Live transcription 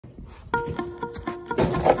You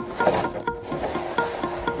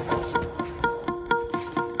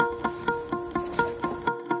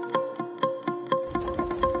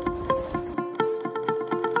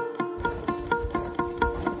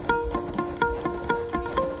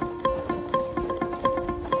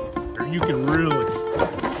can really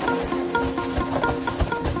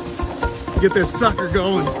get this sucker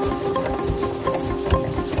going.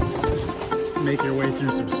 Make your way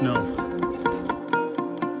through some snow.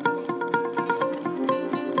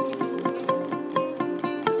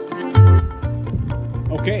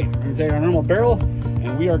 Okay, we're gonna take our normal barrel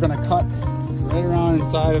and we are gonna cut right around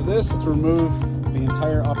inside of this to remove the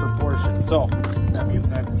entire upper portion. So, that being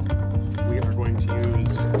said, we are going to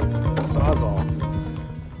use a Sawzall.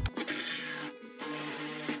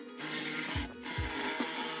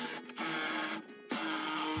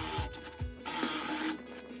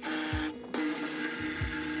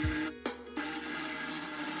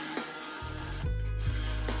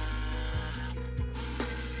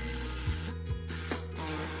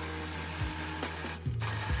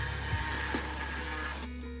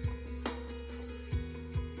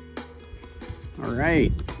 All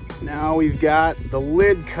right, now we've got the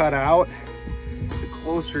lid cut out. The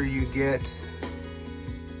closer you get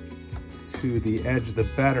to the edge, the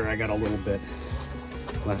better. I got a little bit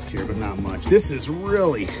left here, but not much. This is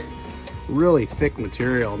really, really thick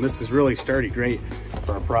material, and this is really sturdy, great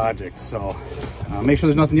for a project. So make sure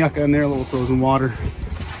there's nothing yucca in there, a little frozen water.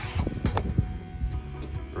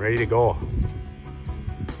 Ready to go.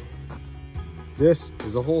 This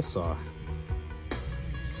is a hole saw.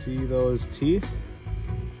 See those teeth?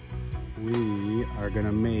 We are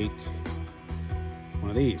gonna make one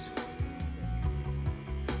of these.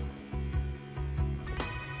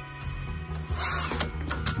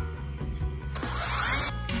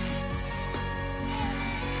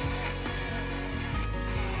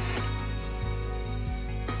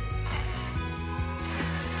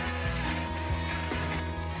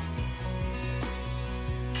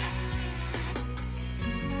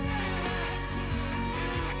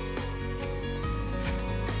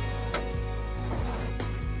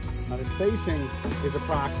 Now the spacing is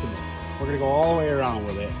approximate. We're gonna go all the way around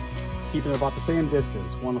with it, keeping it about the same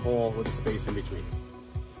distance, one hole with a space in between.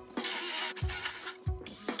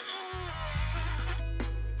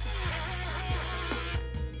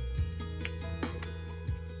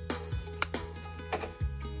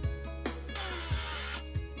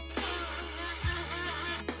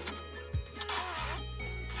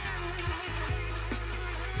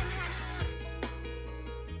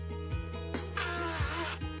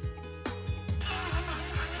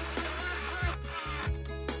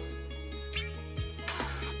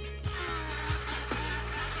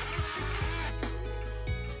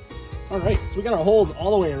 All right, so we got our holes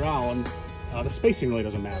all the way around. The spacing really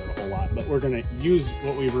doesn't matter a whole lot, but we're gonna use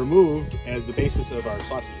what we've removed as the basis of our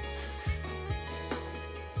saw teeth.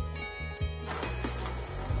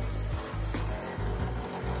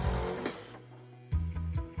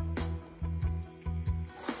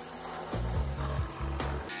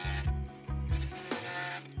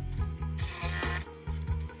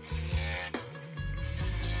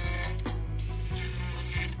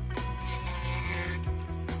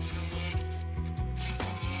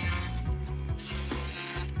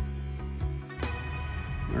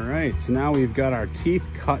 All right, so now we've got our teeth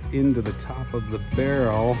cut into the top of the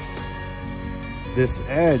barrel. This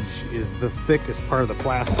edge is the thickest part of the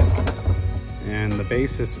plastic, and the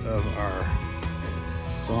basis of our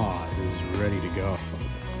saw is ready to go.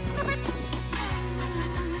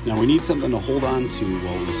 Now we need something to hold on to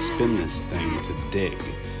while we spin this thing to dig.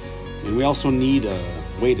 And we also need a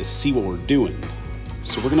way to see what we're doing.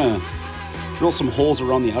 So we're gonna drill some holes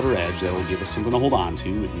around the outer edge that will give us something to hold on to.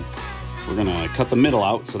 And we're gonna cut the middle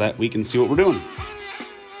out so that we can see what we're doing.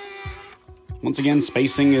 Once again,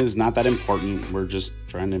 spacing is not that important. We're just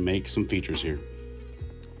trying to make some features here.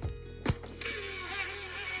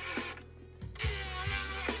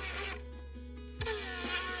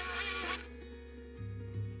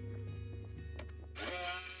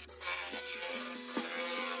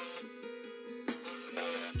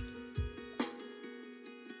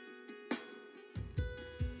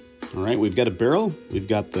 All right, we've got a barrel. We've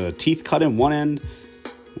got the teeth cut in one end.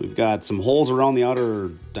 We've got some holes around the outer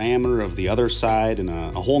diameter of the other side and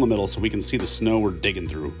a hole in the middle so we can see the snow we're digging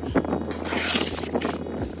through.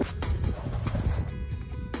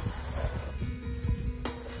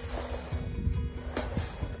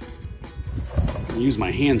 I'll use my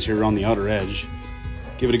hands here around the outer edge.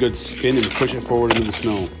 Give it a good spin and push it forward into the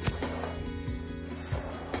snow.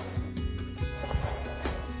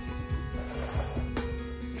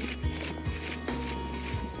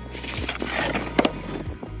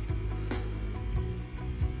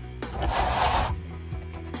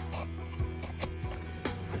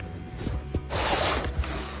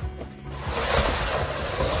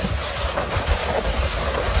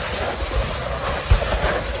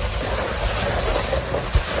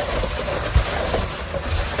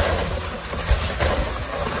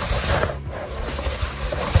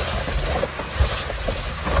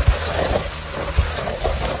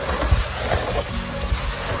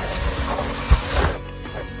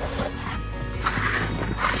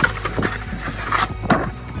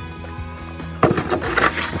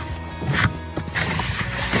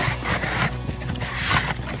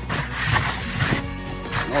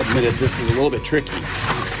 admitted this is a little bit tricky.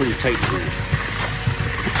 It's pretty tight here.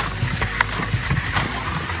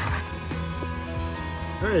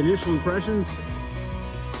 All right, initial impressions.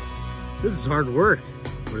 This is hard work,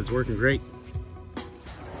 but it's working great.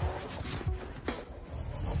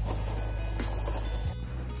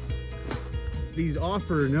 These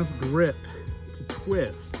offer enough grip to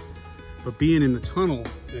twist, but being in the tunnel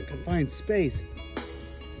in a confined space,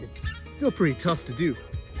 it's still pretty tough to do.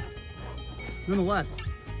 Nonetheless,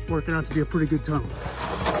 working out to be a pretty good tunnel.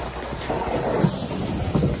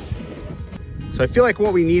 So I feel like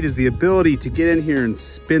what we need is the ability to get in here and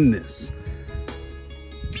spin this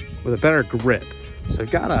with a better grip. So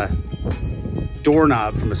I've got a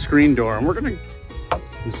doorknob from a screen door, and we're gonna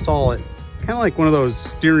install it kind of like one of those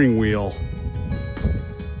steering wheel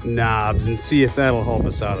knobs and see if that'll help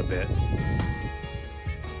us out a bit.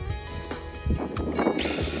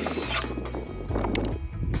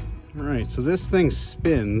 All right, so this thing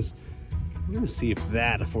spins. I'm gonna see if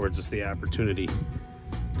that affords us the opportunity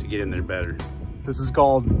to get in there better. This is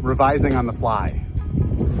called revising on the fly.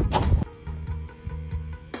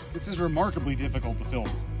 This is remarkably difficult to film.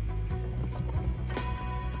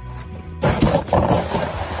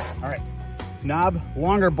 All right, knob,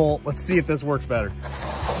 longer bolt. Let's see if this works better.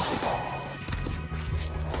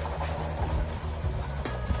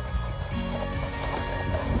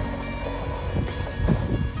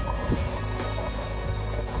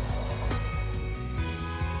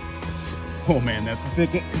 Oh man, that's a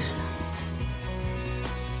ticket.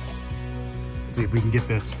 Let's see if we can get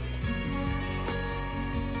this.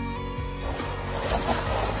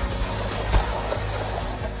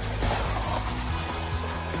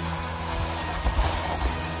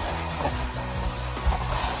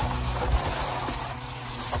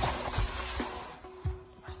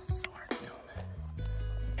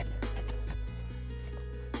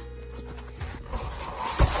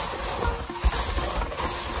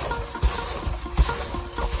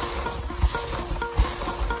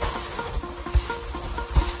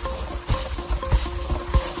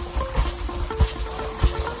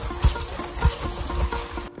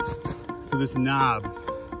 So this knob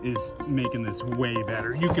is making this way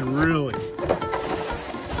better. You can really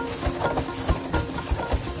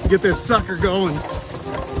get this sucker going.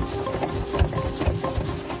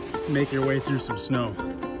 Make your way through some snow.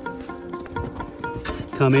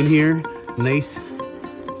 Come in here, nice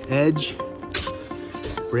edge,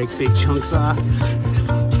 break big chunks off.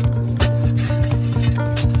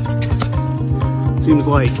 Seems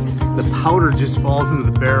like the powder just falls into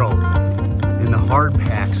the barrel. In the hard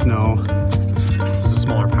pack snow, this is a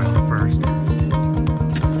smaller pile at first,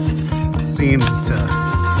 seems to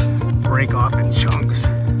break off in chunks.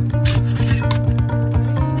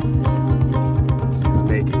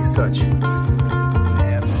 Making such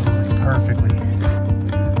absolutely perfectly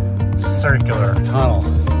circular tunnel.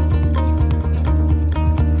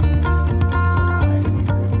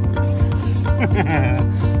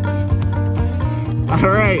 All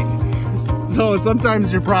right. So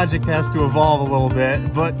sometimes your project has to evolve a little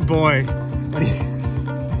bit, but boy,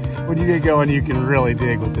 when you get going, you can really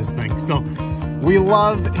dig with this thing. So we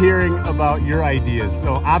love hearing about your ideas.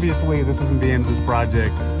 So obviously this isn't the end of this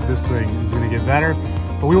project. This thing is gonna get better,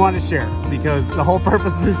 but we want to share because the whole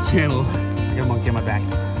purpose of this channel, I got a monkey on my back,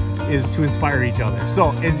 is to inspire each other.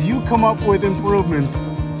 So as you come up with improvements,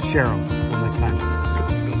 share them. Until next time.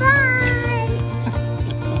 Let's go. Bye.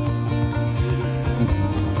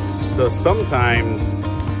 So sometimes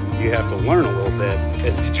you have to learn a little bit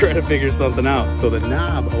as you try to figure something out. So the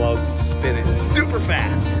knob allows us to spin it super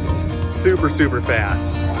fast. Super, super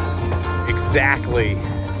fast. Exactly.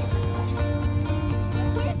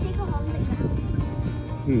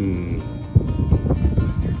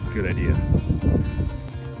 Good idea.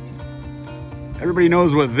 Everybody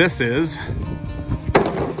knows what this is.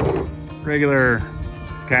 Regular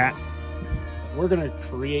cat. We're gonna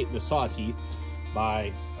create the saw teeth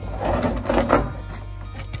by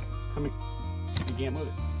coming. You can't move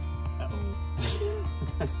it. Uh-oh.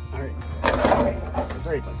 All right. That's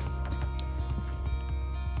all right, bud.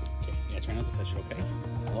 Okay, yeah, try not to touch it, okay?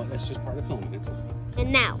 Well, that's just part of filming, it's okay.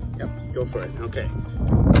 And now. Yep, go for it, okay.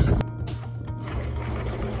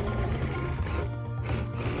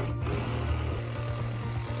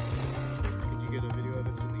 Could you get a video of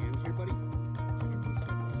it from the end here, buddy?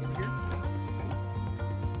 Over here?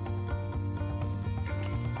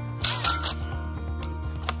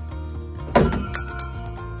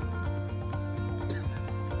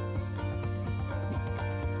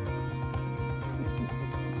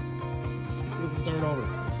 Let's start over.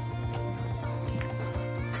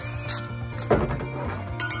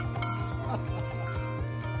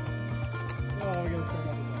 Oh, we gotta start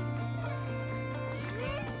over.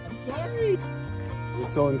 Sorry. Is it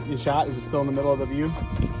still in shot? Is it still in the middle of the view?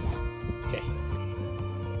 Okay.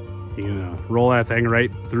 You're gonna roll that thing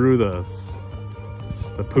right through the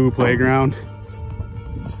poo playground.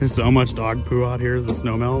 There's so much dog poo out here as the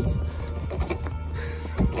snow melts.